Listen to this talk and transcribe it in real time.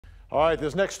All right,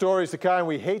 this next story is the kind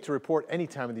we hate to report any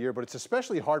time of the year, but it's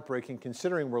especially heartbreaking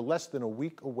considering we're less than a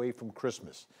week away from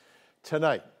Christmas.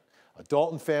 Tonight, a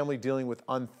Dalton family dealing with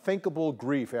unthinkable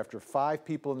grief after 5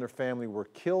 people in their family were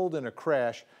killed in a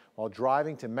crash while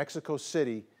driving to Mexico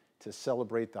City to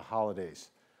celebrate the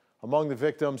holidays. Among the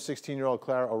victims, 16-year-old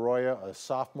Clara Arroyo, a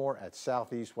sophomore at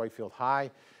Southeast Whitefield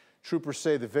High. Troopers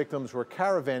say the victims were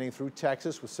caravanning through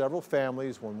Texas with several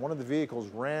families when one of the vehicles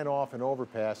ran off an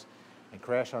overpass and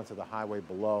crashed onto the highway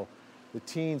below. The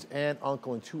teen's aunt,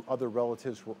 uncle, and 2 other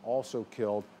relatives were also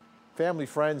killed. Family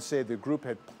friends say the group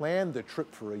had planned the trip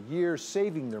for a year,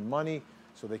 saving their money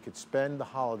so they could spend the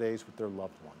holidays with their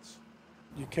loved ones.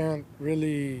 You can't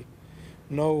really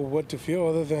know what to feel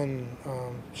other than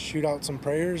shoot out some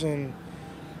prayers and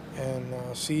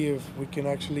see if we can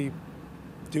actually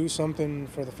do something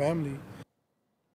for the family.